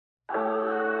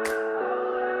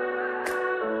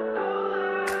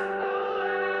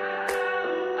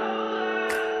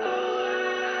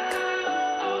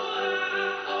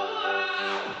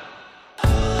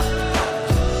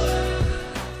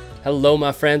Hello,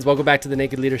 my friends. Welcome back to the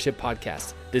Naked Leadership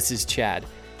Podcast. This is Chad.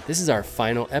 This is our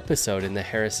final episode in the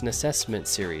Harrison Assessment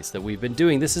series that we've been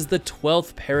doing. This is the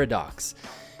 12th paradox.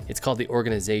 It's called the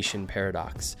organization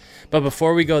paradox. But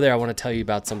before we go there, I want to tell you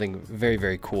about something very,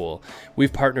 very cool.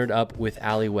 We've partnered up with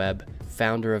Ali Webb,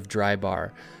 founder of Dry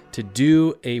Bar, to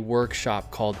do a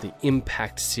workshop called the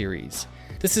Impact Series.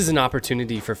 This is an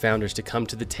opportunity for founders to come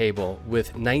to the table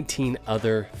with 19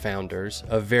 other founders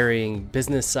of varying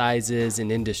business sizes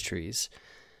and industries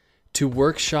to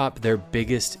workshop their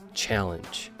biggest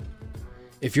challenge.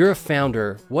 If you're a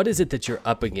founder, what is it that you're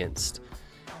up against?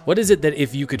 What is it that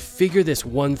if you could figure this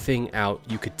one thing out,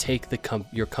 you could take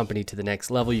your company to the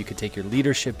next level, you could take your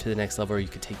leadership to the next level, or you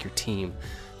could take your team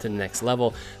to the next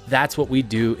level? That's what we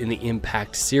do in the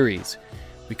Impact Series.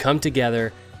 We come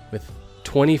together with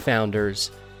 20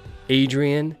 founders,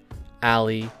 Adrian,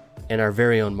 Ali, and our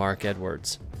very own Mark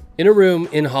Edwards, in a room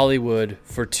in Hollywood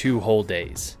for 2 whole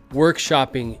days,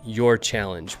 workshopping your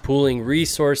challenge, pooling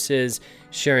resources,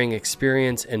 sharing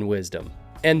experience and wisdom.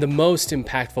 And the most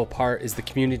impactful part is the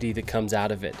community that comes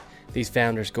out of it. These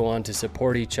founders go on to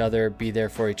support each other, be there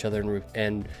for each other,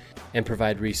 and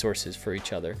provide resources for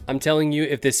each other. I'm telling you,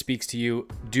 if this speaks to you,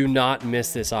 do not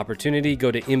miss this opportunity.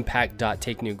 Go to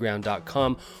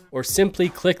impact.takenewground.com or simply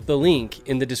click the link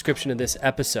in the description of this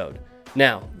episode.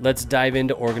 Now, let's dive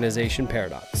into Organization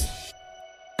Paradox.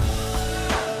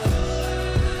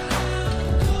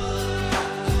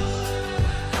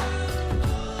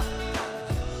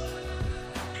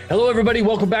 Hello, everybody.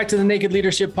 Welcome back to the Naked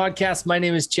Leadership Podcast. My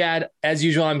name is Chad. As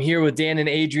usual, I'm here with Dan and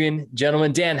Adrian.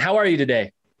 Gentlemen, Dan, how are you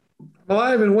today?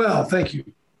 Alive and well. Thank you.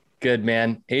 Good,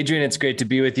 man. Adrian, it's great to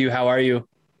be with you. How are you?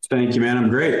 Thank you, man. I'm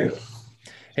great.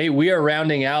 Hey, we are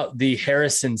rounding out the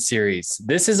Harrison series.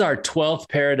 This is our 12th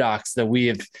paradox that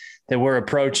we're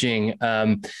approaching.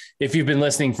 If you've been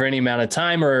listening for any amount of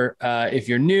time, or if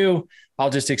you're new, I'll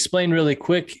just explain really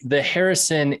quick. The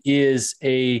Harrison is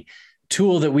a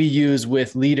tool that we use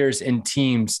with leaders and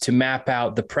teams to map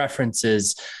out the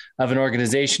preferences of an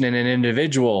organization and an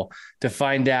individual to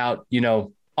find out,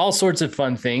 all sorts of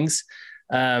fun things,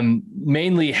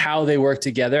 mainly how they work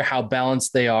together, how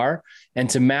balanced they are, and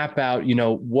to map out,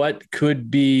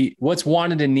 what's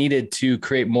wanted and needed to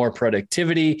create more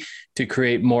productivity, to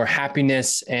create more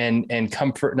happiness and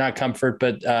comfort, not comfort,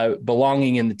 but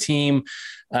belonging in the team,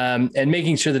 and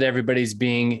making sure that everybody's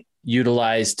being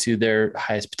utilized to their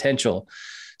highest potential.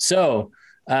 So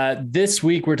this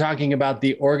week we're talking about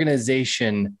the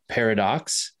organization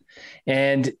paradox.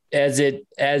 And as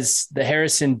the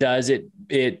Harrison does,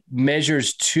 it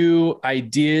measures 2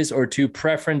 ideas or 2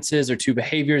 preferences or 2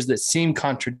 behaviors that seem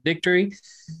contradictory,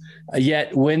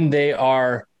 yet when they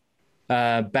are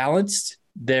balanced,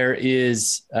 there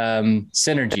is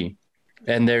synergy,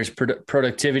 and there's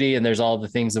productivity, and there's all the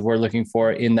things that we're looking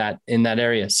for in that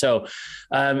area. So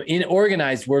in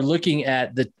organized, we're looking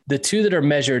at the 2 that are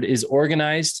measured is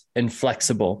organized and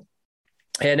flexible.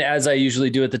 And as I usually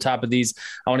do at the top of these,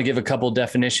 I want to give a couple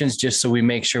definitions just so we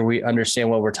make sure we understand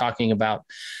what we're talking about.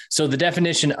 So the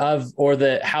definition of, or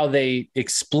how they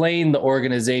explain the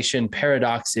organization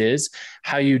paradox is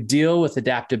how you deal with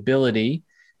adaptability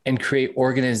and create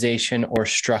organization or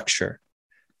structure.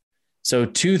 So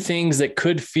 2 things that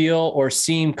could feel or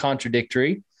seem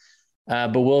contradictory,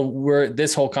 but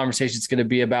this whole conversation is going to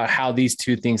be about how these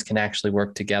 2 things can actually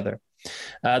work together.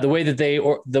 The way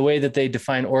that they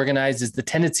define organized is the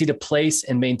tendency to place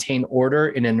and maintain order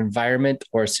in an environment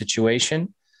or a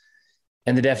situation.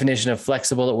 And the definition of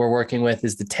flexible that we're working with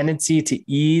is the tendency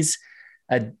to easily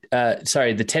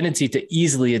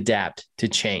adapt to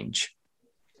change.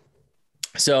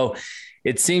 So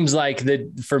it seems like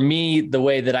for me, the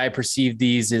way that I perceive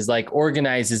these is like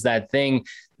organized is that thing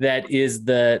that is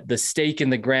the stake in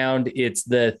the ground. It's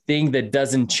the thing that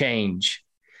doesn't change.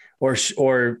 Or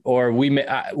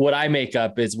what I make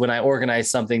up is when I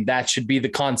organize something, that should be the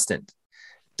constant,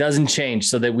 doesn't change,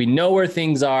 so that we know where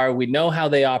things are, we know how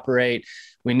they operate,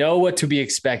 we know what to be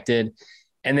expected.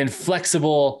 And then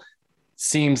flexible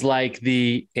seems like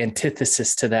the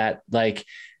antithesis to that. Like,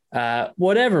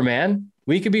 whatever, man,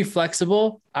 we could be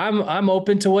flexible. I'm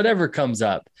open to whatever comes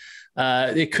up.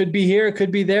 It could be here, it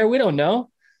could be there. We don't know.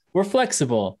 We're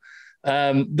flexible.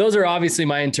 Those are obviously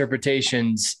my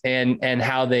interpretations and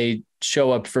how they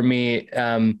show up for me.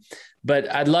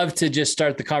 But I'd love to just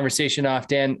start the conversation off,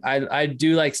 Dan. I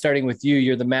do like starting with you.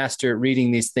 You're the master at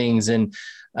reading these things. And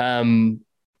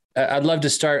I'd love to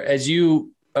start as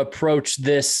you approach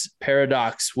this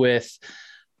paradox with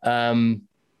in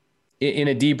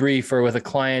a debrief or with a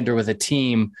client or with a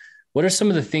team. What are some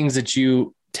of the things that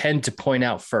you tend to point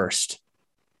out first?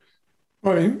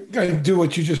 Well, you got to do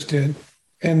what you just did.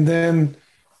 And then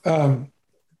Um,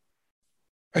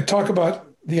 I talk about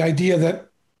the idea that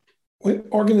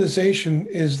organization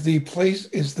is the place,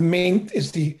 is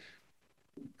the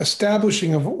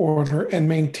establishing of order and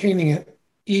maintaining it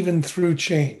even through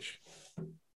change.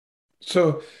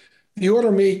 So the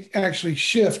order may actually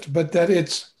shift, but that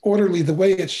it's orderly the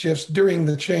way it shifts during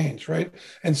the change, right?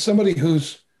 And somebody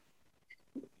who's,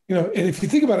 and if you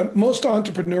think about it, most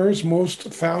entrepreneurs,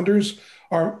 most founders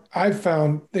I've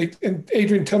found, and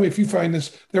Adrian, tell me if you find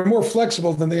this, they're more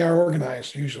flexible than they are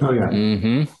organized usually. Oh, yeah.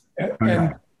 Mm-hmm.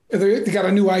 And they got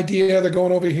a new idea. They're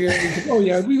going over here.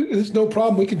 There's no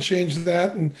problem. We can change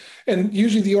that. And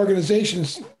usually the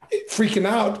organization's freaking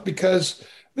out because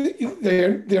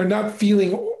they're not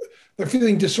feeling, they're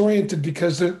feeling disoriented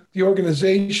because the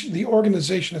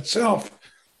organization itself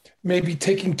may be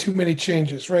taking too many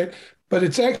changes, right? But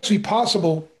it's actually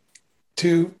possible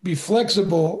to be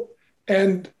flexible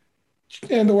and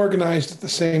organized at the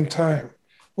same time,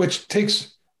 which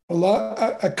takes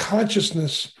a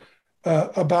consciousness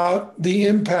about the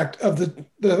impact of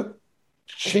the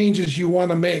changes you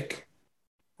want to make,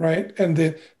 right? And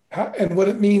what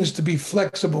it means to be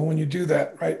flexible when you do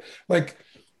that, right? Like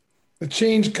the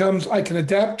change comes, I can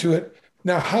adapt to it.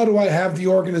 Now, how do I have the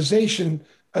organization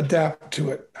adapt to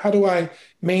it? How do I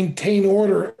maintain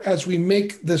order as we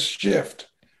make this shift?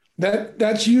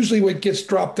 That's usually what gets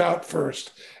dropped out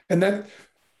first. And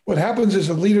what happens is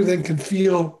a leader then can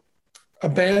feel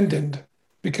abandoned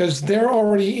because they're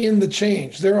already in the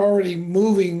change. They're already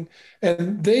moving,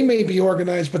 and they may be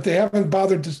organized, but they haven't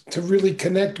bothered to really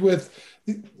connect with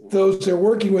those they're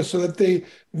working with so that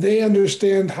they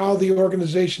understand how the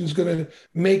organization is going to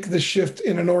make the shift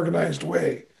in an organized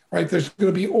way, right? There's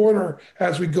going to be order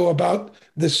as we go about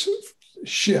this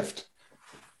shift,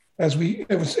 as we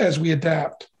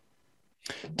adapt.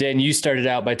 Dan, you started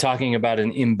out by talking about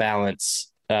an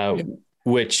imbalance,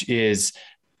 which is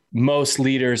most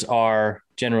leaders are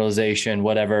generalization,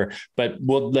 whatever, but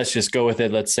let's just go with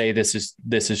it. Let's say this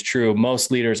is true. Most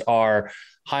leaders are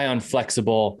high on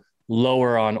flexible,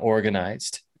 lower on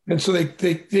organized. And so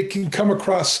they can come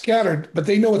across scattered, but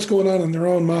they know what's going on in their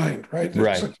own mind, right?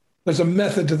 There's a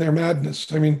method to their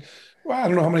madness. I mean, I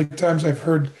don't know how many times I've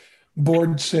heard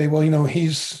boards say, well,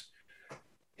 he's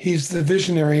the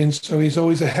visionary, and so he's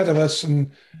always ahead of us,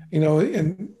 and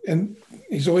and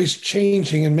he's always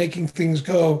changing and making things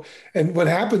go. And what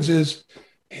happens is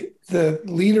the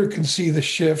leader can see the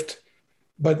shift,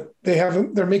 but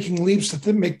they're making leaps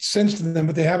that make sense to them,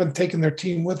 but they haven't taken their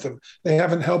team with them. They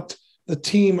haven't helped the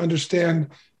team understand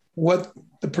what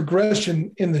the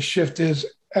progression in the shift is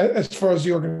as far as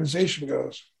the organization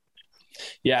goes.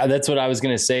 Yeah, that's what I was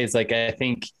going to say. It's like, I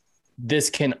think this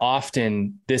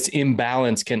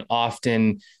imbalance can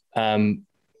often, I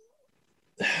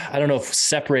don't know if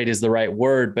separate is the right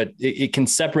word, but it can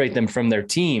separate them from their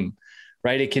team,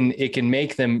 right? It can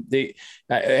make them,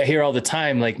 I hear all the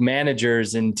time, like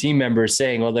managers and team members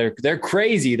saying, well, they're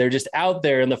crazy. They're just out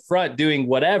there in the front doing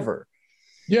whatever.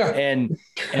 Yeah. And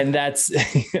that's,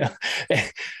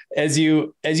 as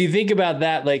you think about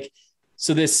that, like,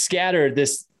 so this scattered,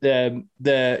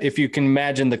 if you can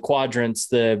imagine the quadrants,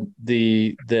 the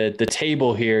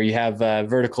table here, you have a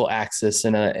vertical axis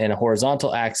and a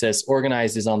horizontal axis.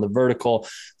 Organized is on the vertical,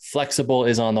 flexible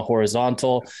is on the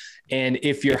horizontal. And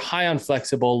if you're high on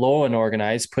flexible, low on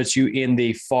organized, puts you in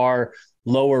the far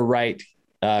lower right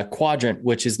quadrant,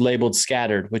 which is labeled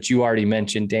scattered, which you already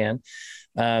mentioned, Dan.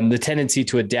 The tendency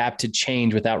to adapt to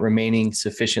change without remaining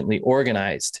sufficiently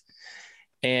organized.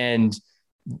 And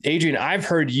Adrian, I've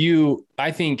heard you,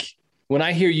 I think when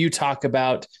I hear you talk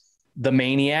about the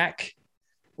maniac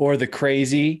or the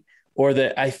crazy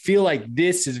I feel like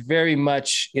this is very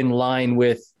much in line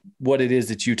with what it is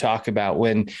that you talk about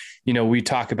when, we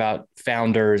talk about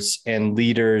founders and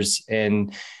leaders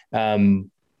and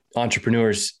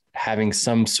entrepreneurs having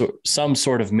some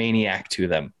sort of maniac to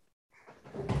them.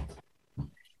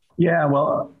 Yeah,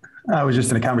 well, I was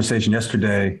just in a conversation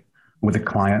yesterday with a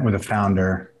client, with a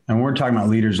founder. And when we're talking about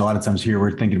leaders, a lot of times here,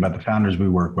 we're thinking about the founders we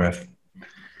work with.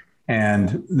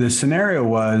 And the scenario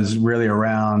was really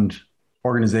around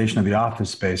organization of the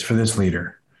office space for this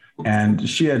leader. And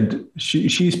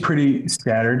she's pretty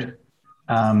scattered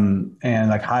and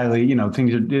like highly,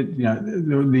 things are,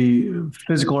 the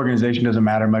physical organization doesn't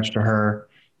matter much to her.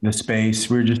 The space,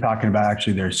 we were just talking about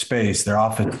actually their space, their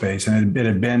office space, and it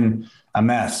had been a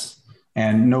mess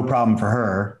and no problem for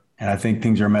her. And I think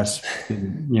things are a mess,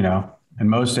 in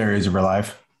most areas of her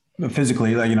life,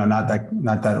 physically, not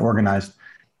that organized.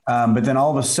 But then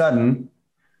all of a sudden,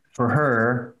 for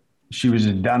her, she was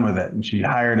just done with it. And she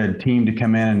hired a team to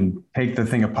come in and take the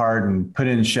thing apart and put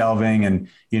in shelving and,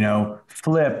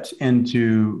 flipped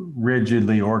into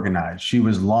rigidly organized. She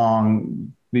was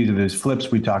long. These are those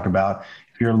flips we talk about.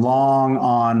 If you're long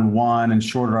on one and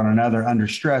shorter on another under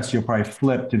stress, you'll probably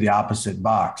flip to the opposite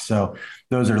box. So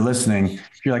those are listening,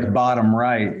 if you're like bottom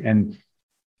right, and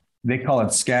they call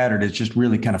it scattered, it's just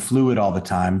really kind of fluid all the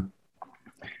time.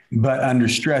 But under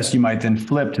stress, you might then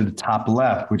flip to the top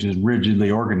left, which is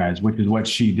rigidly organized, which is what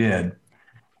she did,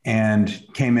 and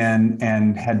came in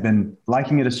and had been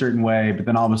liking it a certain way, but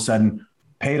then all of a sudden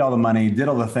paid all the money, did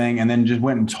all the thing, and then just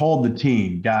went and told the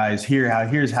team, guys,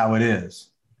 here's how it is.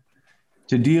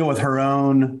 To deal with her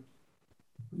own,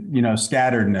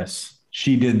 scatteredness,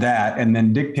 she did that and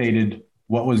then dictated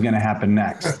what was going to happen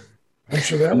next. I'm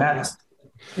sure that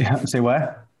say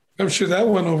what? I'm sure that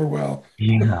went over well.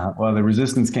 Yeah. Well, the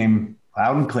resistance came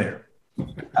loud and clear.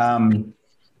 I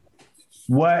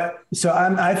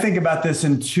think about this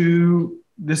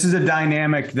this is a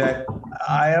dynamic that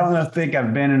I don't think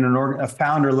I've been in a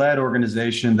founder-led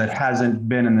organization that hasn't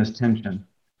been in this tension,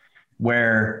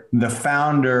 where the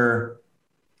founder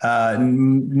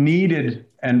needed,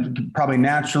 and probably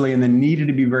naturally, and then needed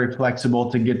to be very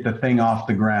flexible to get the thing off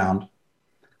the ground,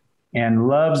 and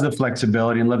loves the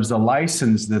flexibility and loves the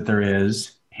license that there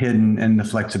is hidden in the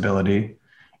flexibility,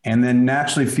 and then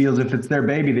naturally feels if it's their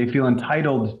baby, they feel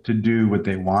entitled to do what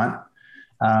they want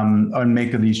or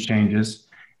make these changes.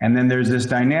 And then there's this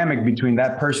dynamic between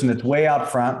that person that's way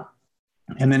out front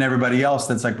and then everybody else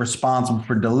that's like responsible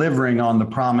for delivering on the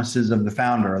promises of the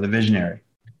founder or the visionary.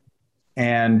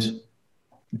 And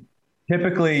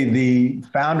typically the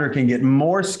founder can get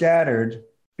more scattered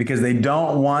because they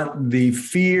don't want the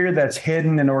fear that's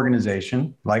hidden in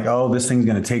organization, like, oh, this thing's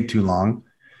going to take too long,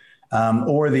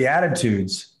 or the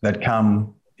attitudes that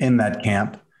come in that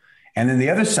camp. And then the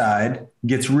other side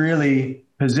gets really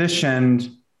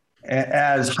positioned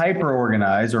as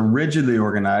hyper-organized or rigidly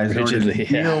organized in order to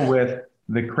deal with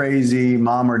the crazy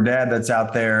mom or dad that's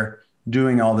out there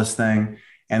doing all this thing.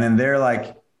 And then they're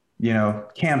like,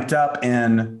 camped up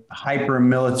in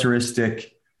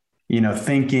hyper-militaristic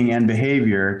thinking and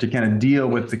behavior to kind of deal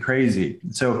with the crazy.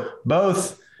 So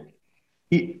both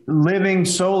living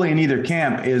solely in either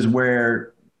camp is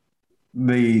where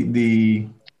it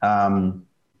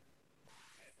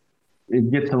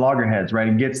gets to loggerheads, right?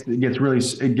 It gets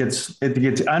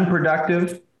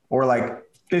unproductive, or like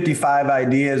 55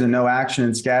 ideas and no action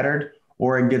and scattered,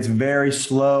 or it gets very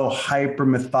slow, hyper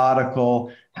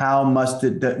methodical. How must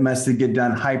it get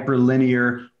done? Hyper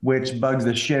linear, which bugs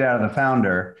the shit out of the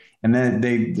founder. And then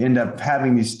they end up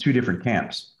having these two different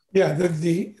camps. Yeah,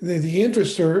 the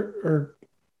interests the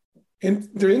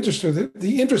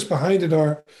interest behind it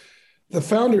are, the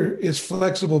founder is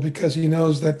flexible because he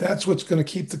knows that that's what's going to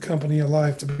keep the company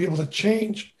alive, to be able to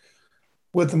change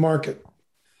with the market.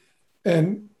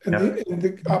 And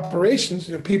the operations,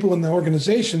 people in the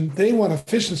organization, they want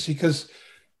efficiency because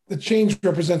the change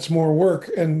represents more work,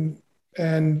 and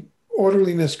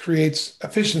orderliness creates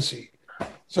efficiency.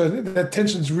 So that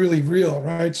tension is really real,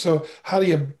 right? So how do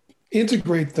you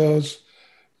integrate those,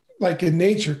 like in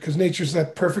nature? Because nature's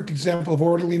that perfect example of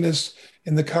orderliness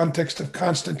in the context of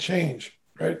constant change,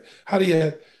 right? How do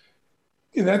you,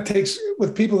 and that takes,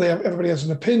 with people, everybody has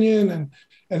an opinion, and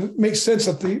it makes sense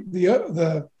that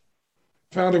the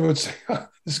founder would say,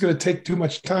 this is going to take too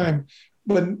much time.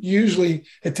 But usually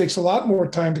it takes a lot more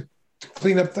time to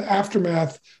clean up the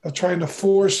aftermath of trying to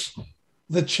force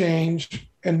the change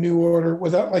and new order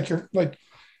without,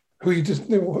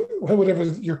 whatever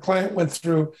your client went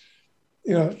through,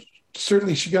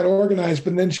 certainly she got organized,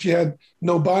 but then she had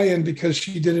no buy-in because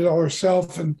she did it all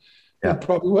herself. And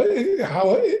probably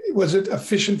how was it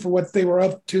efficient for what they were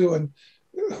up to? And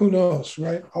who knows,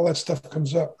 right? All that stuff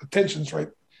comes up. The tension's right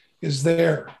is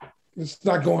there. It's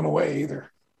not going away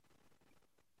either.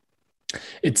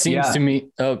 It seems to me.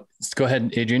 Oh, go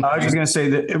ahead, Adrian. I was just going to say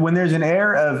that when there's an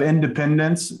air of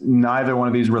independence, neither one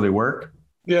of these really work.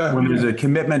 Yeah. When there's a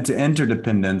commitment to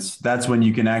interdependence, that's when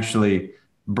you can actually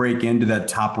break into that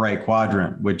top right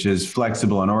quadrant, which is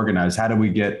flexible and organized. How do we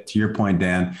get, to your point,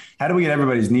 Dan, how do we get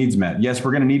everybody's needs met? Yes,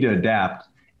 we're going to need to adapt.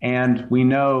 And we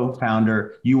know,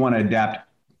 founder, you want to adapt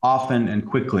often and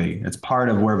quickly. It's part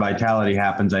of where vitality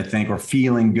happens, I think, or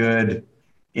feeling good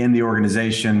in the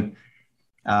organization,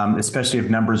 especially if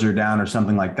numbers are down or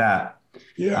something like that.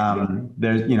 Yeah.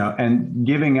 There's, and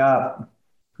giving up,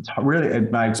 it's really, in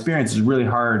my experience, is really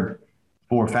hard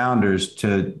for founders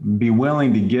to be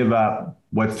willing to give up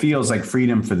what feels like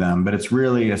freedom for them, but it's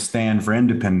really a stand for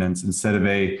independence instead of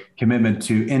a commitment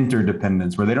to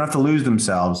interdependence, where they don't have to lose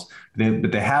themselves,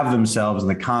 but they have themselves in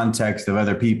the context of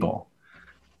other people.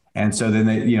 And so then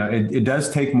it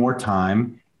does take more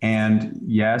time. And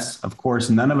yes, of course,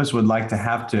 none of us would like to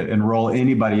have to enroll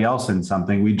anybody else in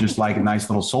something. We just like nice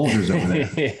little soldiers over there.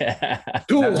 Yeah.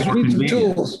 Tools, read some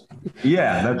tools.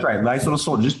 Yeah, that's right. Nice little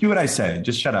soldier. Just do what I say.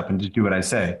 Just shut up and just do what I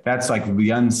say. That's like the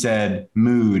unsaid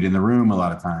mood in the room a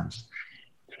lot of times.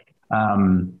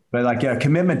 But like a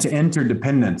commitment to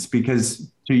interdependence,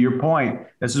 because to your point,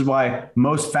 this is why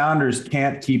most founders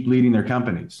can't keep leading their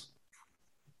companies.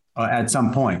 At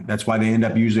some point. That's why they end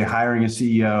up usually hiring a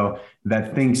CEO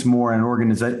that thinks more in an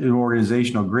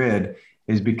organizational grid,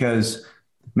 is because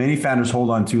many founders hold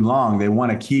on too long. They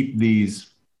want to keep these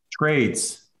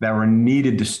traits that were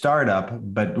needed to start up,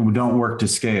 but don't work to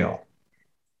scale.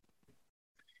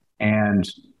 And,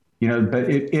 but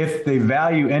if they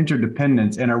value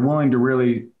interdependence and are willing to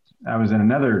really, I was in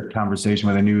another conversation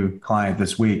with a new client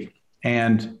this week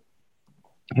and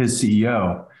his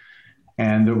CEO,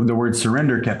 and the word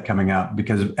surrender kept coming out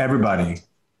because everybody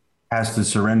has to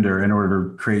surrender in order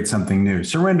to create something new.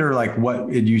 Surrender like what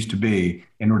it used to be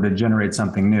in order to generate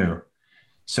something new.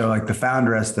 So like the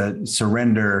founder has to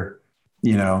surrender,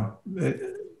 in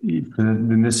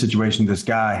this situation, this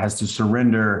guy has to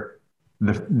surrender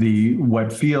the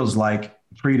what feels like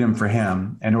freedom for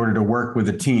him in order to work with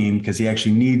a team, because he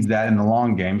actually needs that in the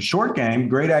long game. Short game,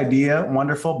 great idea,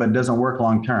 wonderful, but it doesn't work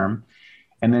long term.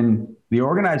 And then the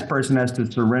organized person has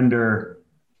to surrender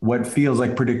what feels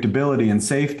like predictability and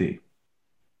safety.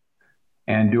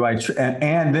 And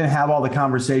and then have all the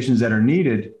conversations that are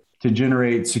needed to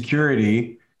generate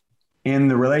security in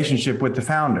the relationship with the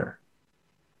founder.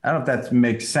 I don't know if that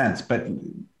makes sense, but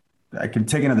I can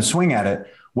take another swing at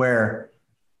it where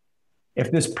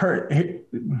if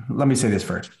let me say this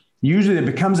first. Usually it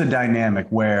becomes a dynamic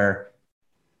where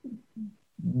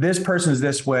this person's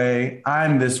this way,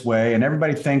 I'm this way, and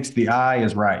everybody thinks the I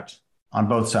is right on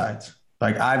both sides.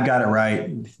 Like, I've got it right.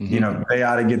 Mm-hmm. They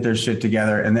ought to get their shit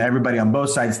together. And everybody on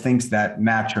both sides thinks that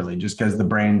naturally, just because the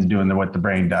brain's doing what the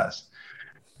brain does.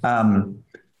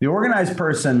 The organized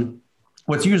person,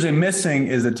 what's usually missing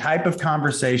is a type of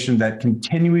conversation that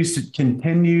continues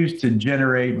to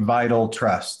generate vital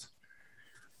trust.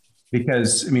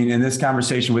 Because, in this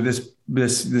conversation with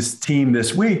this team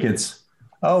this week, it's,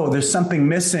 there's something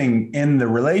missing in the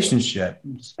relationship.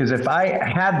 Because if I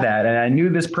had that and I knew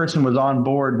this person was on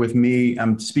board with me,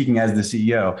 I'm speaking as the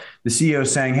CEO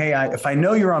saying, hey, if I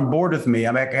know you're on board with me,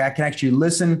 I can actually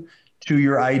listen to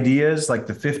your ideas, like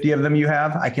the 50 of them you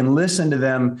have. I can listen to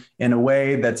them in a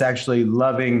way that's actually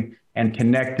loving and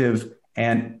connective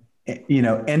and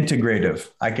integrative.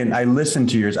 I listen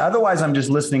to yours. Otherwise, I'm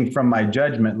just listening from my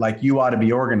judgment, like, you ought to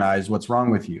be organized. What's wrong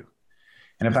with you?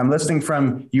 And if I'm listening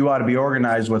from you ought to be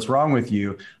organized, what's wrong with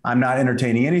you? I'm not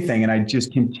entertaining anything. And I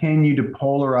just continue to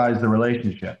polarize the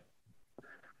relationship.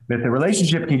 But if the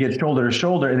relationship can get shoulder to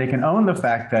shoulder and they can own the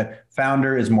fact that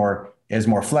founder is more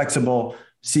flexible,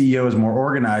 CEO is more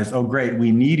organized. Oh, great.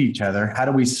 We need each other. How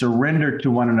do we surrender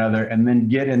to one another and then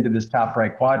get into this top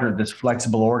right quadrant, this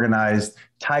flexible, organized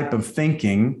type of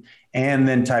thinking and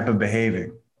then type of behaving?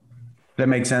 Does that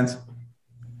make sense?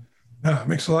 No, it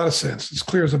makes a lot of sense. It's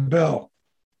clear as a bell.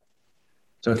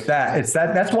 So it's that.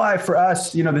 That's why for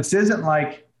us, this isn't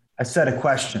like a set of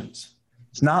questions.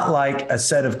 It's not like a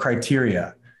set of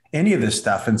criteria. Any of this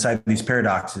stuff inside these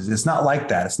paradoxes, it's not like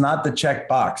that. It's not the check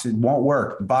box. It won't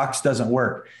work. The box doesn't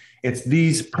work. It's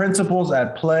these principles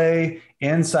at play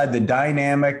inside the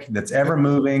dynamic that's ever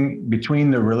moving between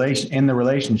the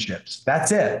relationships.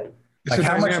 That's it. Like,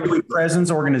 how much do we presence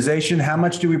organization? How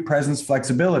much do we presence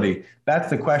flexibility?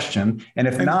 That's the question. And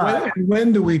if not,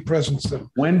 when do we presence them?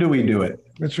 When do we do it?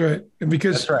 That's right. And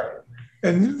because, that's right.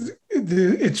 And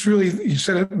it's really, you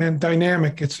said it, man,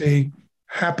 dynamic. It's a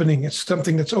happening. It's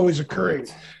something that's always occurring.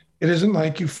 It isn't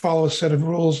like you follow a set of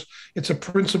rules. It's a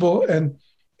principle, and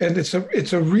it's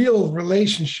a real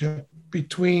relationship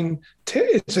between.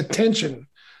 It's a tension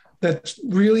that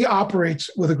really operates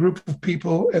with a group of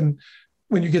people, and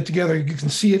when you get together, you can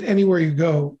see it anywhere you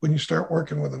go when you start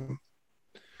working with them.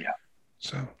 Yeah.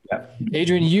 So, yeah.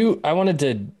 Adrian, I wanted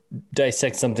to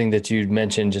dissect something that you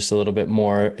mentioned just a little bit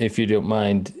more, if you don't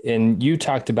mind. And you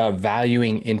talked about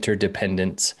valuing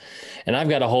interdependence. And I've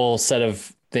got a whole set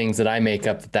of things that I make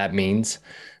up that means.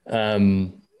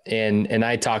 And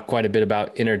I talk quite a bit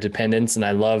about interdependence, and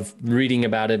I love reading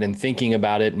about it and thinking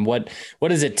about it. And what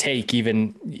does it take?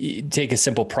 Even take a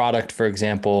simple product, for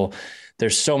example.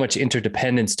 There's so much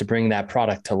interdependence to bring that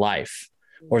product to life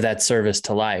or that service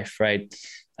to life, right?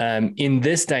 In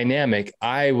this dynamic,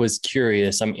 I was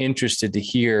curious. I'm interested to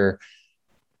hear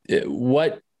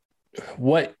what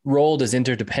role does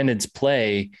interdependence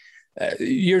play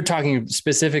you're talking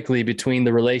specifically between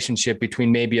the relationship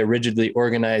between maybe a rigidly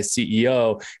organized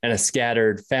CEO and a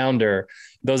scattered founder.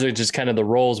 Those are just kind of the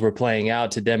roles we're playing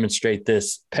out to demonstrate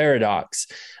this paradox.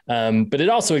 But it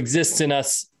also exists in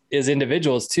us as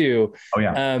individuals too. Oh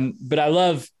yeah. But I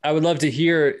would love to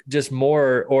hear just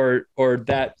more or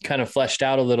that kind of fleshed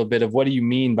out a little bit of what do you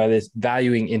mean by this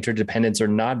valuing interdependence or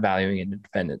not valuing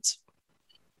interdependence?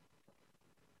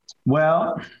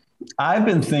 Well, I've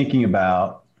been thinking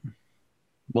about,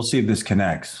 we'll see if this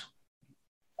connects.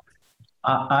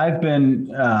 I've been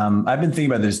thinking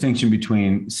about the distinction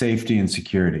between safety and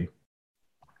security.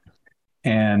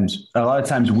 And a lot of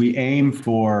times we aim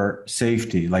for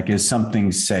safety, like is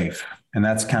something safe? And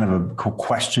that's kind of a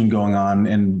question going on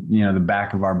in, the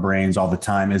back of our brains all the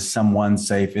time. Is someone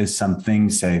safe? Is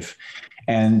something safe?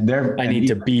 And I need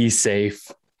to be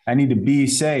safe. I need to be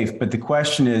safe. But the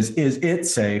question is it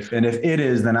safe? And if it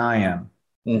is, then I am.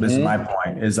 Mm-hmm. This is my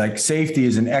point, is like safety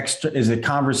is a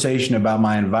conversation about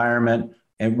my environment,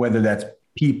 and whether that's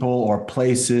people or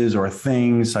places or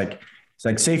things. Like it's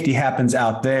like safety happens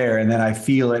out there and then I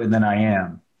feel it and then I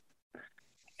am.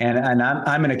 And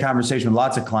I'm in a conversation with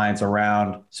lots of clients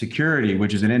around security,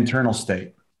 which is an internal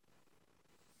state.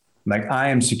 Like I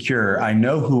am secure. I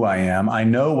know who I am. I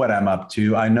know what I'm up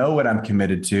to. I know what I'm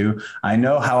committed to. I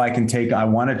know how I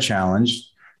want to challenge.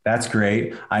 That's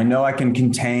great. I know I can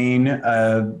contain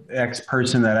a X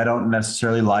person that I don't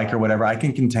necessarily like or whatever. I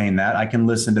can contain that. I can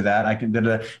listen to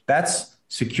that. That's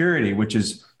security, which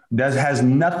has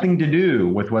nothing to do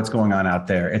with what's going on out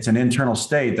there. It's an internal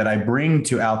state that I bring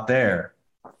to out there.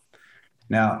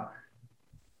 Now,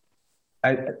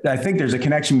 I think there's a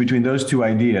connection between those two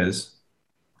ideas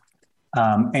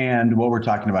and what we're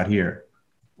talking about here.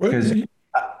 Because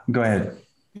go ahead.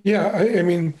 Yeah, I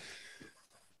mean,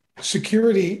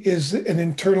 security is an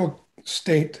internal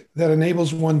state that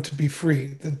enables one to be free.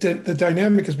 The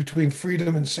dynamic is between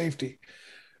freedom and safety,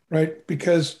 right?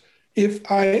 Because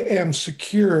if I am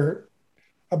secure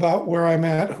about where I'm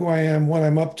at, who I am, what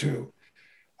I'm up to,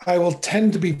 I will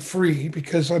tend to be free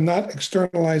because I'm not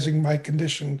externalizing my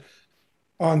condition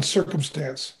on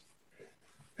circumstance.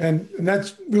 And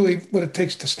that's really what it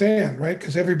takes to stand, right?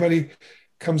 Because everybody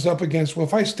comes up against, well,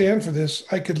 if I stand for this,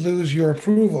 I could lose your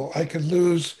approval. I could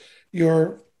lose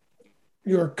your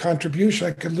contribution.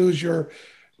 I could lose your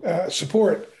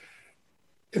support.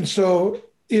 And so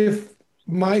if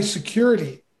my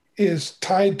security is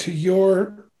tied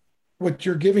to what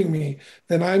you're giving me,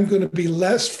 then I'm going to be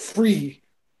less free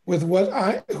with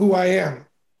who I am.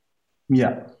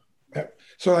 Yeah.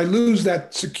 So I lose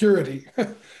that security.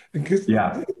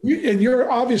 Yeah. And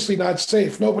you're obviously not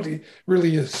safe. Nobody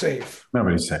really is safe.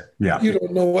 Nobody's safe. Yeah. You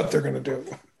don't know what they're going to do.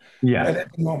 Yeah. At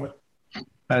any moment.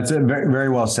 That's very, very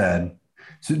well said.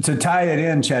 So to tie it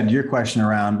in, Chad, your question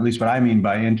around, at least what I mean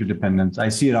by interdependence, I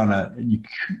see it you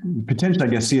potentially, I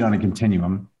guess, see it on a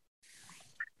continuum.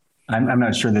 I'm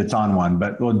not sure that it's on one,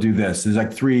 but we'll do this. There's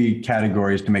like three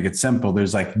categories to make it simple.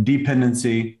 There's like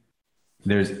dependency,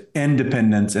 there's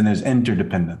independence, and there's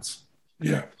interdependence.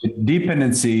 Yeah.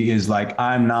 Dependency is like,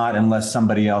 I'm not unless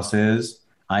somebody else is.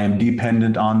 I am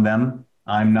dependent on them.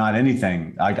 I'm not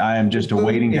anything. Like I am just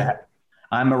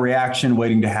I'm a reaction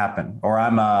waiting to happen. Or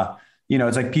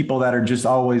it's like people that are just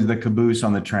always the caboose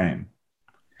on the train.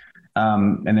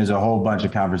 And there's a whole bunch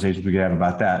of conversations we could have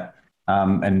about that.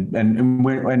 And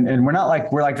we're not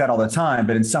like, we're like that all the time,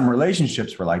 but in some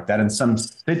relationships, we're like that. In some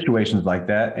situations like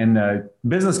that, in a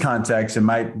business context, it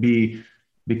might be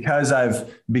because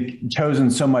I've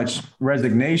chosen so much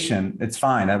resignation. It's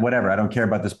fine. Whatever. I don't care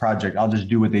about this project. I'll just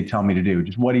do what they tell me to do.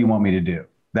 Just what do you want me to do?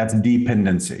 That's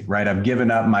dependency, right? I've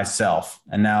given up myself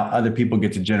and now other people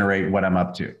get to generate what I'm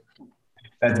up to.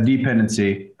 That's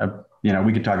dependency.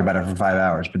 We could talk about it for 5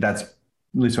 hours, but that's at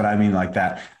least what I mean like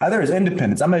that. Other is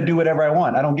independence. I'm going to do whatever I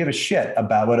want. I don't give a shit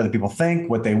about what other people think,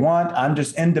 what they want. I'm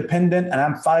just independent and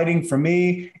I'm fighting for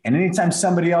me. And anytime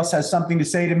somebody else has something to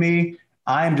say to me,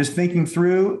 I am just thinking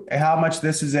through how much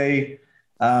this is a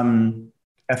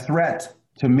threat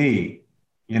to me.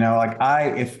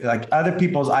 If other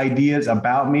people's ideas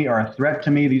about me are a threat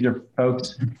to me, these are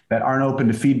folks that aren't open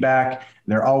to feedback.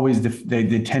 They're always,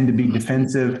 they tend to be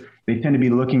defensive. They tend to be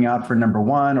looking out for number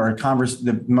one, or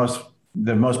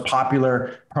the most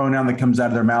popular pronoun that comes out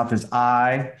of their mouth is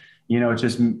I. It's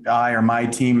just I or my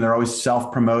team. They're always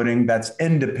self-promoting. That's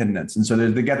independence. And so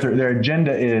their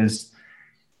agenda is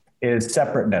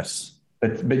separateness,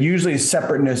 but usually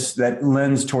separateness that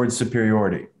lends towards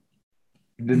superiority.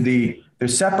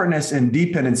 There's separateness and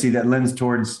dependency that lends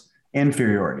towards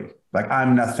inferiority. Like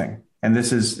I'm nothing. And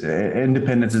this is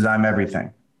independence is I'm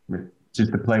everything,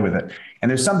 just to play with it.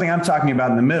 And there's something I'm talking about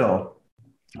in the middle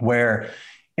where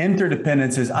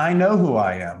Interdependence is I know who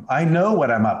I am. I know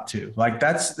what I'm up to. Like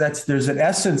there's an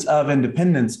essence of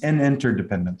independence in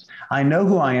interdependence. I know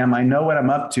who I am. I know what I'm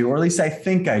up to, or at least I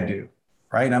think I do.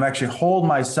 Right. And I'm actually hold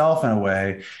myself in a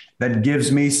way that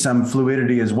gives me some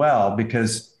fluidity as well,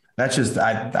 because that's just,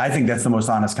 I think that's the most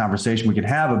honest conversation we can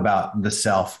have about the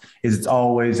self is it's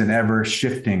always and ever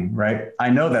shifting. Right. I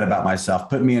know that about myself.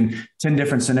 Put me in 10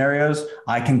 different scenarios.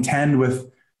 I contend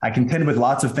with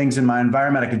lots of things in my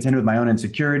environment. I contend with my own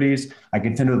insecurities. I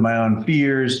contend with my own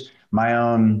fears, my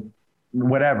own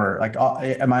whatever, like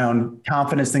my own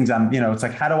confidence things. It's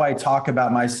like, how do I talk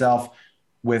about myself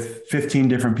with 15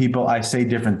 different people? I say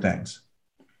different things.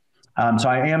 So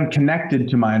I am connected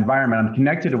to my environment. I'm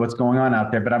connected to what's going on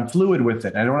out there, but I'm fluid with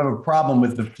it. I don't have a problem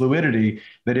with the fluidity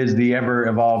that is the ever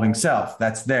evolving self.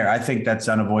 That's there. I think that's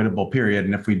unavoidable, period.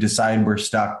 And if we decide we're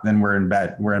stuck, then we're in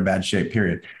bad shape,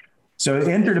 period. So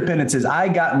interdependence is I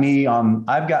got me on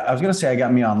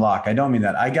lock. I don't mean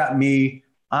that.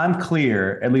 I'm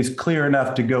clear, at least clear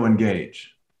enough to go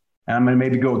engage. And I'm going to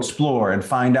maybe go explore and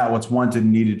find out what's wanted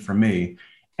and needed from me.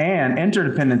 And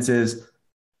interdependence is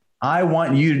I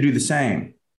want you to do the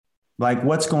same. Like,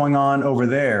 what's going on over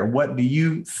there? What do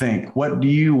you think? What do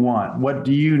you want? What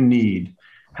do you need?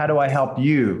 How do I help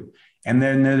you? And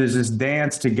then there's this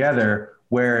dance together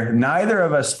where neither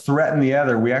of us threaten the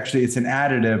other. It's an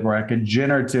additive or like a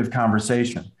generative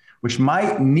conversation, which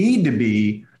might need to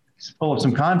be full of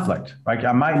some conflict. Like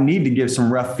I might need to give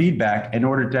some rough feedback in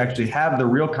order to actually have the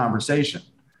real conversation.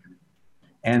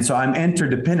 And so I'm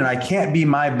interdependent. I can't be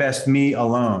my best me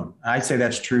alone. I'd say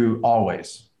that's true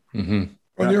always. Mm-hmm.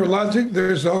 On neurologic,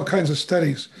 there's all kinds of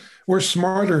studies. We're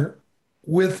smarter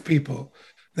with people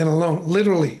than alone.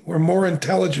 Literally, we're more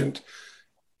intelligent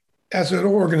as an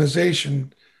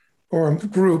organization or a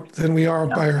group than we are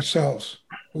by ourselves.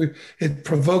 It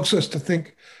provokes us to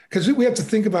think, because we have to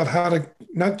think about how to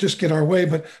not just get our way,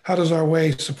 but how does our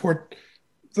way support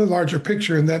the larger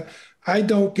picture, and that I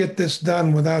don't get this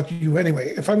done without you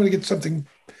anyway. If I'm going to get something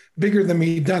bigger than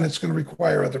me done, it's going to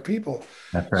require other people.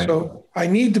 That's right. So I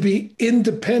need to be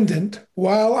independent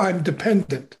while I'm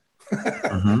dependent.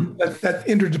 Mm-hmm. that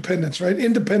interdependence, right?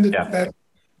 Independent, that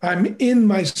I'm in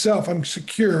myself. I'm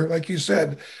secure, like you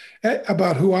said,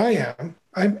 about who I am.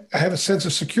 I have a sense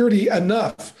of security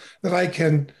enough that I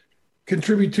can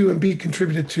contribute to and be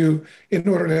contributed to in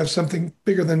order to have something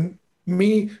bigger than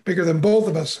me, bigger than both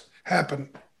of us happen.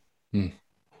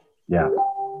 Yeah.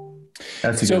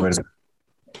 That's a good way to.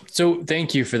 So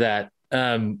thank you for that.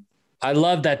 I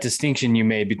love that distinction you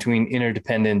made between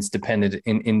interdependence, dependent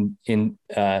independent.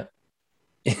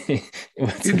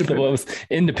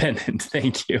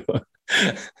 Thank you.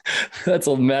 That's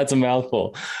a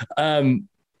mouthful.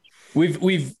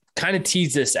 We've kind of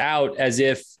teased this out as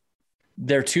if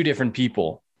they're two different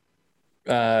people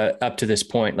up to this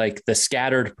point, like the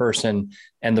scattered person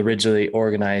and the rigidly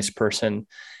organized person.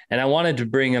 And I wanted to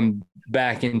bring them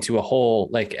back into a whole,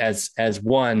 like as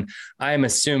one. I'm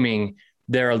assuming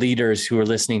there are leaders who are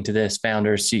listening to this,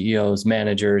 founders, CEOs,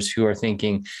 managers who are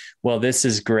thinking, well, this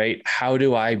is great. How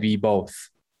do I be both?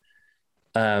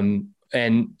 And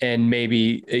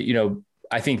maybe,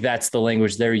 I think that's the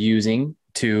language they're using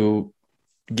to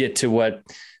get to what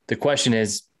the question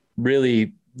is.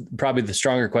 Really, probably the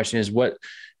stronger question is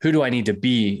who do I need to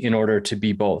be in order to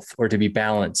be both or to be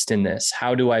balanced in this?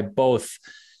 How do I both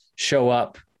show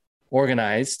up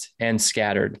organized and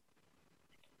scattered?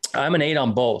 I'm an 8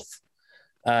 on both,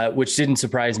 which didn't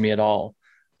surprise me at all.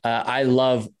 I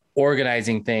love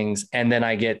organizing things, and then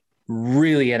I get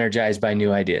really energized by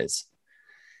new ideas.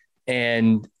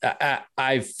 And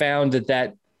I've found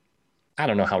that I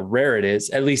don't know how rare it is,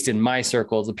 at least in my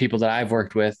circles, the people that I've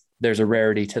worked with, there's a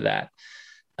rarity to that.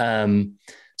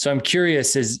 So I'm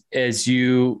curious if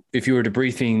you were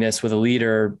debriefing this with a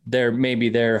leader,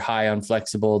 they're high on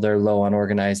flexible, they're low on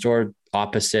organized, or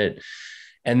opposite.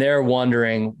 And they're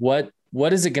wondering, what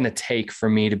is it going to take for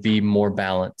me to be more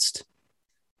balanced?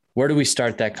 Where do we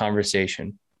start that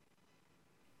conversation?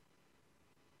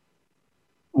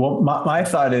 Well, my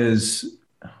thought is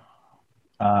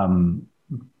probably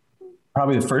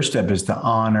the first step is to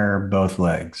honor both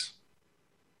legs.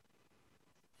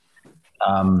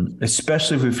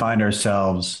 Especially if we find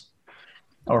ourselves,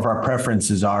 or if our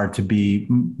preferences are to be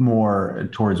more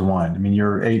towards one. I mean,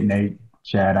 you're 8 and 8,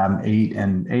 Chad. I'm 8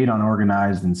 on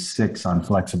organized and 6 on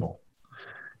flexible.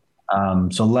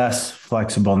 So less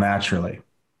flexible naturally.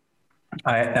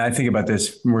 I think about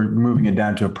this. We're moving it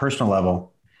down to a personal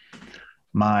level.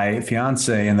 My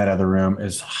fiance in that other room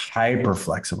is hyper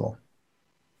flexible.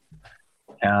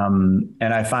 And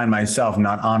I find myself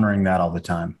not honoring that all the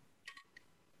time.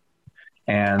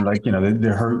 And like, she's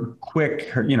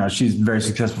a very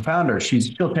successful founder.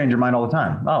 She'll change her mind all the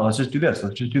time. Oh, let's just do this.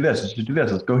 Let's just do this. Let's just do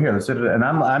this. Let's go here. Let's do it. And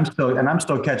I'm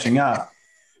still catching up.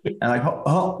 And like,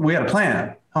 we had a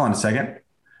plan. Hold on a second.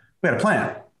 We had a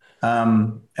plan.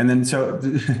 And then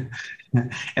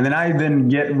I then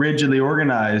get rigidly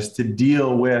organized to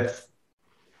deal with,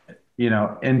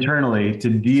 internally to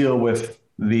deal with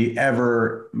the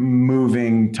ever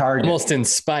moving target. Almost in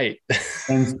spite.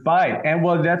 And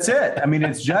well, that's it. I mean,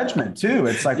 it's judgment too.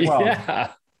 It's like, well,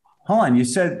 yeah. Hold on, you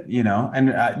said,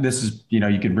 and this is,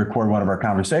 you could record one of our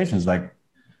conversations, like,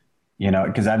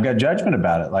 because I've got judgment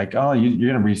about it. Like, oh,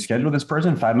 you're going to reschedule this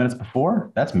person 5 minutes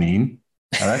before? That's mean.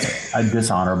 Oh, that's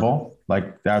dishonorable.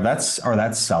 Like that's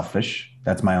selfish.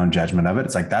 That's my own judgment of it.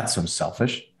 It's like, that's so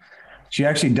selfish. She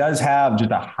actually does have just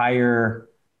a higher,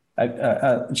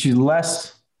 she's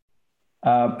less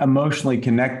emotionally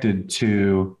connected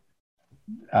to,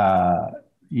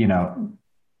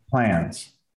 plans,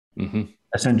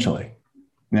 essentially.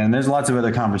 And there's lots of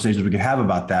other conversations we could have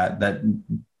about that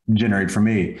generate for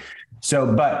me.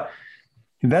 So, but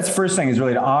that's the first thing, is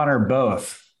really to honor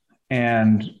both.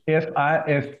 And if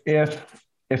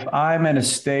I'm in a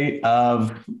state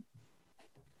of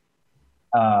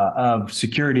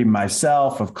security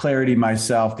myself, of clarity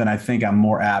myself, then I think I'm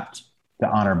more apt to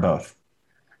honor both.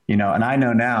 And I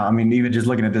know now, I mean, even just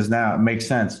looking at this now, it makes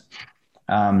sense.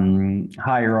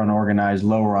 Higher on organized,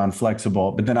 lower on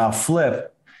flexible, but then I'll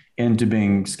flip into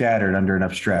being scattered under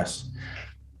enough stress,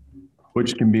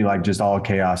 which can be like just all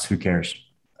chaos. Who cares?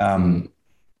 And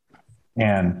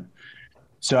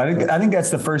so I think that's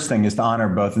the first thing, is to honor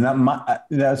both. And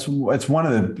it's one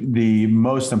of the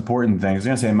most important things. I was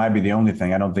going to say it might be the only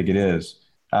thing. I don't think it is.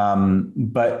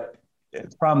 But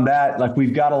from that, like,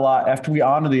 we've got a lot. After we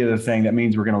honor the other thing, that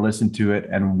means we're going to listen to it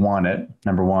and want it,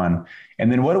 number one.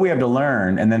 And then what do we have to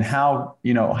learn? And then how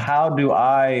do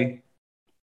I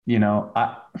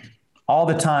all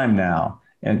the time now,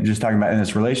 and just talking about in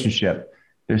this relationship,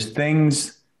 there's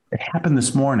things that happened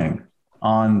this morning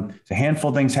on a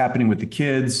handful of things happening with the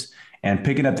kids and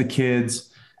picking up the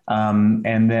kids.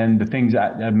 And then the things,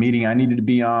 a meeting I needed to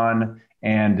be on,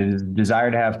 and the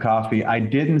desire to have coffee. I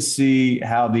didn't see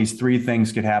how these three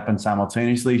things could happen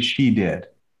simultaneously. She did.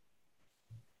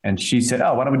 And she said,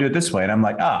 oh, why don't we do it this way? And I'm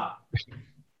like,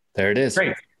 there it is.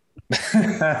 Great.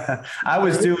 I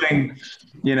was doing,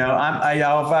 I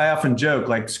often joke,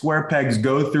 like, square pegs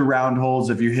go through round holes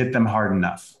if you hit them hard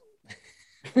enough.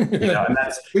 And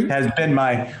that's has been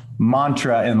my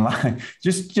mantra in life.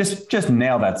 Just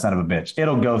nail that son of a bitch.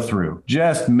 It'll go through.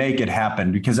 Just make it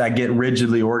happen, because I get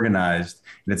rigidly organized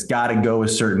and it's got to go a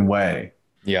certain way.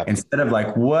 Yeah. Instead of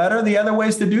like, what are the other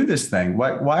ways to do this thing?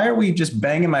 Why are we just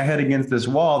banging my head against this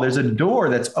wall? There's a door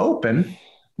that's open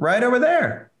right over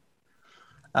there.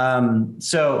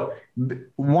 So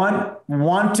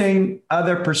wanting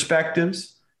other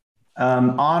perspectives,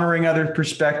 honoring other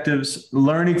perspectives,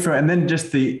 learning from, and then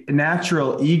just the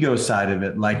natural ego side of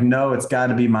it. Like, no, it's got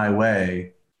to be my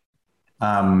way.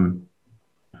 For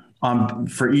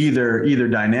either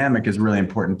dynamic is really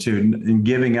important too. And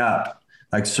giving up,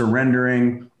 like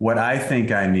surrendering what I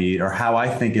think I need, or how I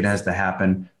think it has to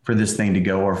happen for this thing to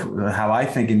go, or how I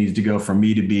think it needs to go for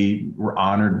me to be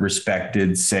honored,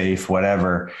 respected, safe,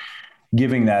 whatever.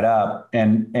 Giving that up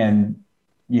and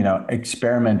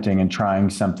experimenting and trying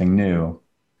something new.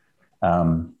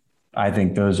 I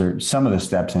think those are some of the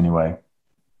steps anyway.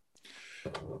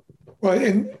 Well,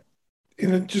 and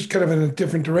just kind of in a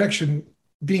different direction,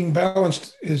 being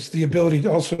balanced is the ability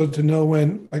also to know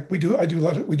when, like we do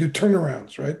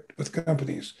turnarounds, right, with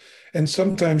companies. And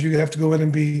sometimes you have to go in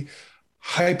and be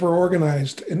hyper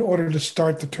organized in order to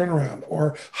start the turnaround,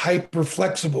 or hyper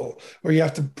flexible, where you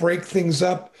have to break things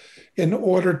up in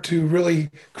order to really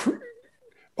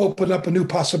open up a new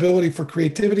possibility for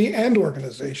creativity and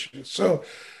organization. So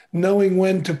knowing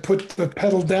when to put the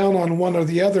pedal down on one or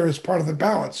the other is part of the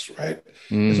balance, right?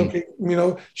 It's okay,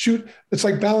 shoot. It's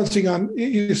like balancing on,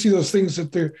 you see those things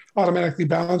that they're automatically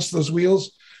balanced, those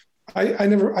wheels. I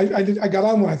got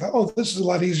on one. I thought, oh, this is a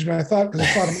lot easier than I thought, because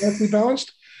it's automatically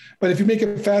balanced. But if you make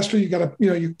it faster, you got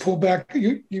to, you pull back,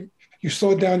 you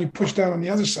slow it down, you push down on the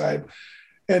other side.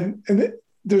 And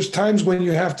there's times when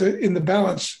you have to, in the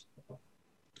balance,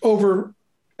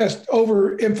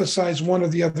 overemphasize one or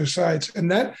the other sides.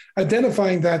 And that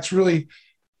identifying that's really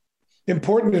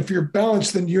important. If you're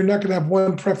balanced, then you're not going to have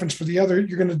one preference for the other.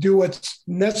 You're going to do what's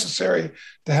necessary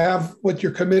to have what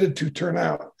you're committed to turn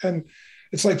out. And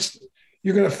it's like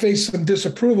you're going to face some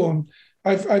disapproval. And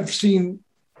I've seen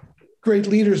great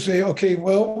leaders say, okay,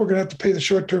 well, we're going to have to pay the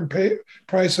short-term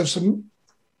price of some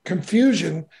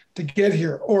confusion to get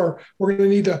here, or we're going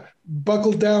to need to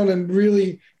buckle down and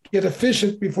really get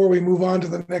efficient before we move on to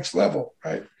the next level,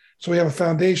 right? So we have a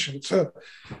foundation. So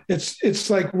it's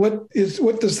like, it's a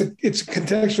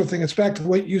contextual thing. It's back to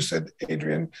what you said,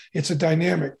 Adrian. It's a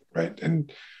dynamic, right?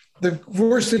 And the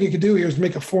worst thing you could do here is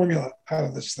make a formula out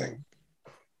of this thing.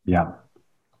 Yeah.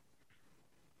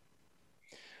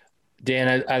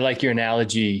 Dan, I like your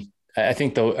analogy. I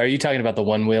think are you talking about the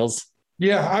one wheels?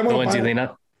 Yeah, the ones you lean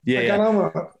on. Yeah,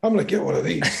 I'm gonna get one of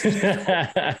these.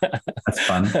 That's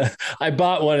fun. I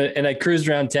bought one and I cruised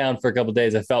around town for a couple of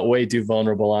days. I felt way too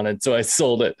vulnerable on it, so I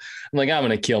sold it. I'm like, I'm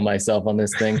gonna kill myself on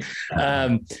this thing.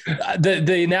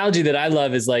 The analogy that I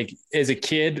love is like, as a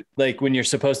kid, like when you're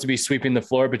supposed to be sweeping the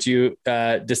floor, but you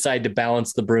decide to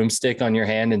balance the broomstick on your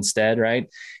hand instead, right?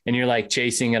 And you're like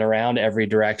chasing it around every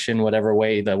direction, whatever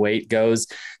way the weight goes.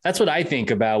 That's what I think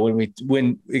about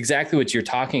when exactly what you're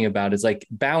talking about is like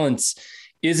balance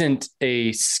isn't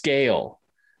a scale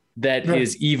that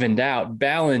is evened out.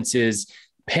 Balance is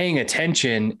paying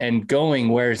attention and going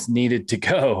where it's needed to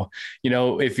go. You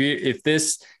know, if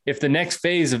the next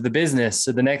phase of the business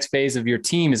or the next phase of your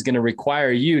team is going to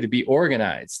require you to be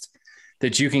organized,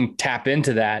 that you can tap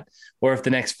into that. Or if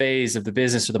the next phase of the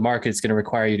business or the market is going to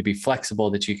require you to be flexible,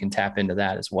 that you can tap into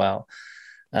that as well.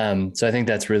 So I think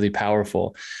that's really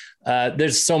powerful.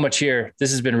 There's so much here.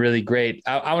 This has been really great.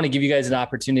 I want to give you guys an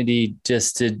opportunity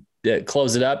just to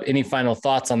close it up. Any final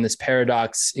thoughts on this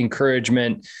paradox,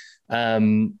 encouragement,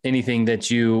 anything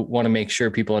that you want to make sure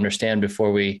people understand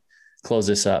before we close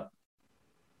this up?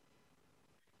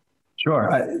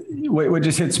 Sure. What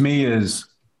just hits me is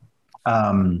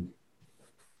so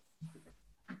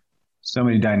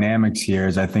many dynamics here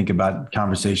as I think about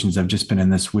conversations I've just been in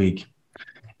this week.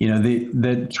 You know,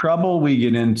 the trouble we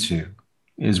get into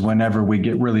is whenever we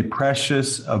get really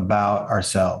precious about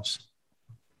ourselves.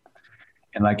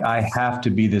 And like, I have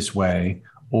to be this way,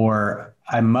 or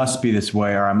I must be this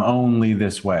way, or I'm only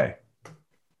this way.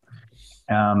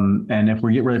 And if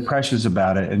we get really precious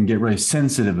about it and get really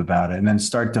sensitive about it and then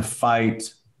start to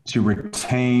fight to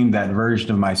retain that version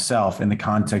of myself in the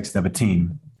context of a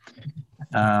team,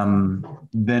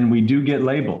 then we do get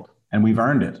labeled, and we've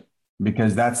earned it,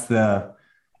 because that's the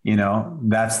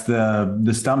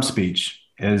stump speech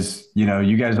is,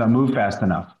 you guys don't move fast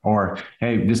enough, or,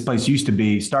 hey, this place used to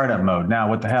be startup mode. Now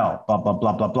what the hell, blah, blah,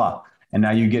 blah, blah, blah. And now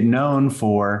you get known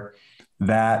for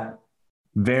that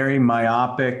very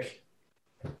myopic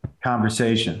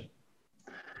conversation.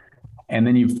 And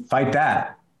then you fight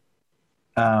that.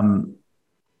 And,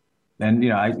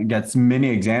 I got many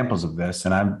examples of this,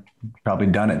 and I've probably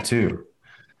done it too.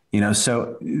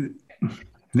 So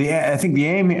I think the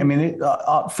aim,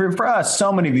 for us,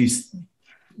 so many of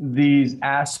these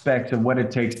aspects of what it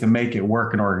takes to make it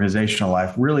work in organizational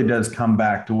life really does come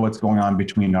back to what's going on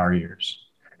between our ears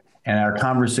and our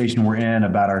conversation we're in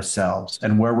about ourselves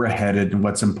and where we're headed and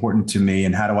what's important to me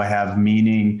and how do I have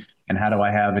meaning and how do I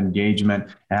have engagement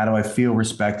and how do I feel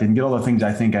respected and get all the things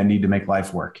I think I need to make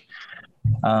life work.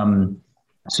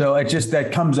 So that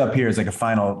comes up here as like a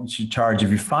final charge.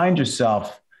 If you find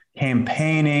yourself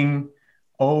campaigning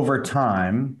over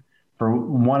time for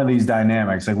one of these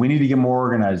dynamics, like we need to get more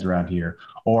organized around here,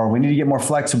 or we need to get more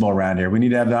flexible around here. We need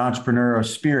to have the entrepreneurial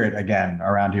spirit again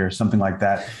around here, something like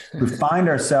that. We find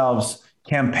ourselves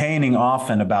campaigning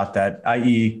often about that,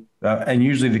 i.e., and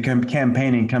usually the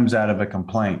campaigning comes out of a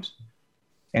complaint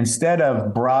instead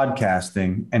of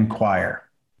broadcasting, inquire.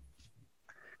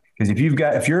 Because if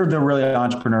you're the really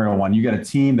entrepreneurial one, you got a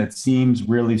team that seems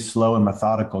really slow and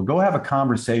methodical, go have a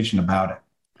conversation about it.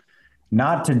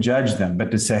 Not to judge them,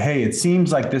 but to say, hey, it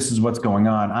seems like this is what's going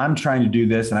on. I'm trying to do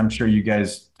this, and I'm sure you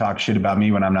guys talk shit about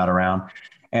me when I'm not around.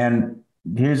 And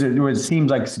here's what it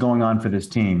seems like is going on for this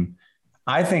team.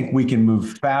 I think we can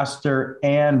move faster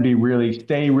and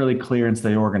stay really clear and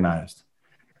stay organized.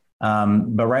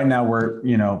 But right now we're,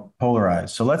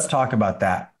 polarized. So let's talk about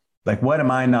that. Like, what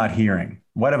am I not hearing?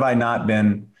 What have I not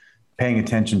been paying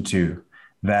attention to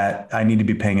that I need to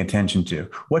be paying attention to?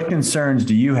 What concerns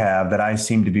do you have that I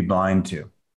seem to be blind to?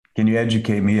 Can you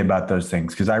educate me about those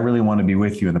things? Because I really want to be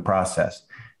with you in the process.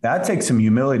 That takes some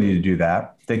humility to do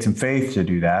that. It takes some faith to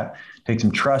do that. It takes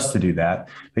some trust to do that.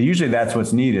 But usually that's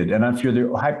what's needed. And if you're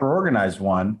the hyper-organized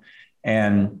one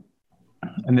and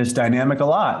this dynamic a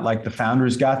lot, like the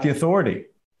founder's got the authority,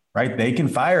 right? They can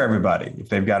fire everybody if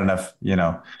they've got enough,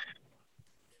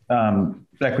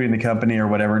 equity in the company or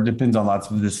whatever. It depends on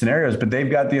lots of the scenarios, but they've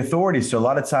got the authority. So a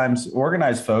lot of times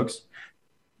organized folks,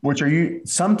 which are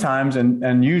sometimes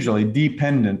and usually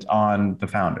dependent on the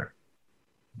founder,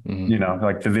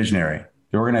 like the visionary,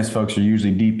 the organized folks are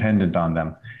usually dependent on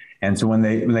them. And so when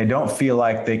they don't feel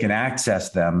like they can access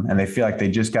them, and they feel like they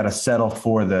just got to settle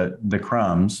for the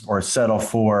crumbs, or settle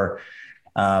for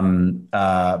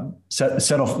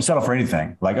settle for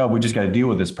anything, like, oh, we just got to deal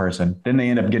with this person, then they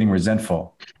end up getting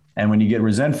resentful. And when you get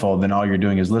resentful, then all you're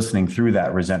doing is listening through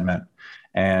that resentment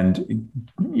and,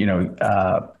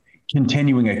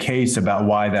 continuing a case about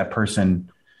why that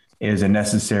person is a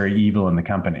necessary evil in the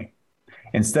company,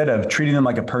 instead of treating them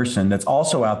like a person that's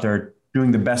also out there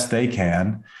doing the best they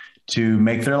can to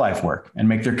make their life work and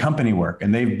make their company work.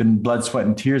 And they've been blood, sweat,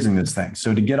 and tears in this thing.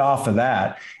 So to get off of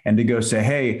that and to go say,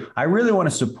 hey, I really want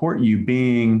to support you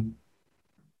being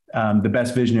the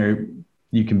best visionary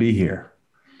you can be here.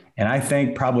 And I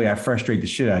think probably I frustrate the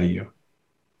shit out of you.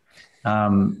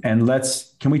 And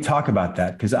can we talk about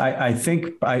that? Because I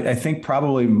think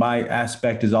probably my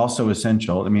aspect is also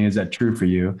essential. I mean, is that true for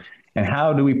you? And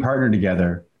how do we partner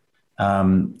together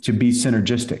to be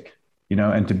synergistic,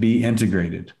 and to be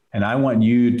integrated? And I want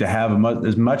you to have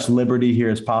as much liberty here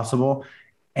as possible.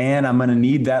 And I'm going to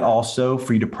need that also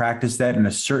for you to practice that in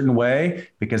a certain way,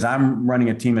 because I'm running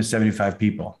a team of 75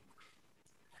 people.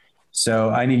 So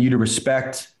I need you to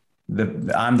respect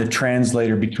I'm the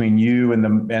translator between you and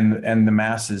the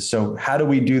masses. So how do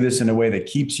we do this in a way that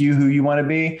keeps you who you want to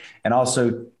be, and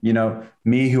also,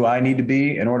 me who I need to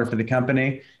be in order for the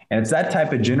company? And it's that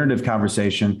type of generative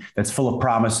conversation that's full of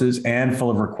promises and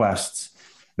full of requests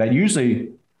that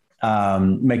usually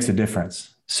makes a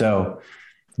difference. So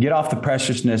get off the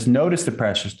preciousness, notice the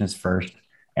preciousness first,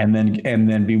 and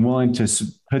then be willing to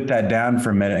put that down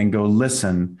for a minute and go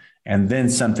listen, and then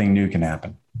something new can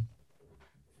happen.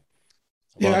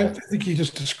 Yeah, I think you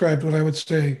just described what I would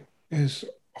say is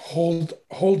hold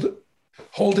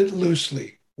it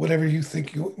loosely. Whatever you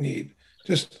think you need,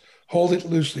 just hold it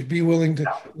loosely. Be willing to.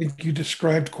 I think you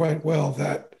described quite well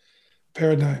that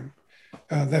paradigm.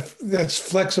 That's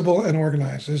flexible and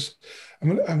organized.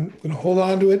 I'm going to hold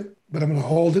on to it, but I'm going to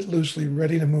hold it loosely,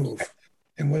 ready to move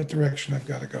in what direction I've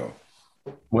got to go.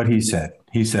 What he said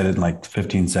it in like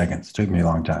 15 seconds. It took me a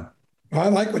long time. I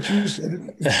like what you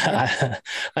said.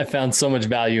 I found so much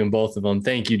value in both of them.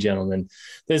 Thank you, gentlemen.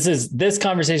 This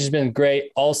conversation has been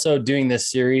great. Also, doing this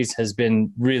series has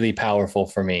been really powerful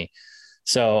for me.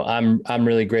 So I'm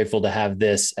really grateful to have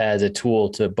this as a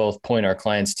tool to both point our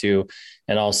clients to,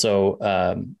 and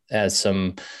also as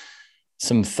some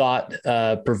thought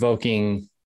provoking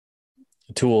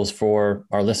tools for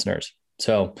our listeners.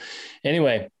 So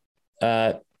anyway,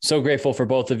 so grateful for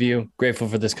both of you. Grateful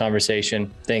for this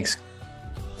conversation. Thanks.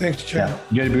 Thanks, Chad.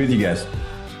 Yeah, good to be with you guys.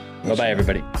 Bye-bye,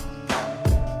 everybody.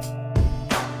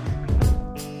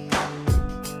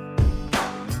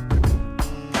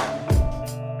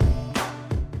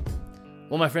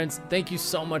 Well, my friends, thank you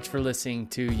so much for listening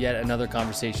to yet another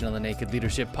conversation on the Naked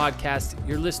Leadership Podcast.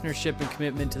 Your listenership and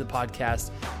commitment to the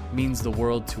podcast means the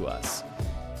world to us.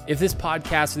 If this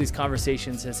podcast or these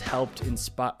conversations has helped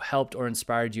or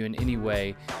inspired you in any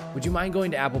way, would you mind going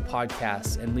to Apple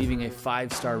Podcasts and leaving a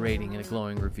 5-star rating and a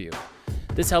glowing review?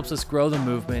 This helps us grow the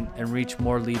movement and reach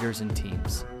more leaders and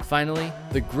teams. Finally,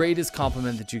 the greatest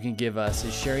compliment that you can give us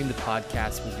is sharing the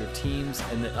podcast with your teams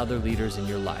and the other leaders in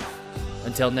your life.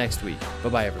 Until next week,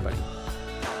 bye-bye, everybody.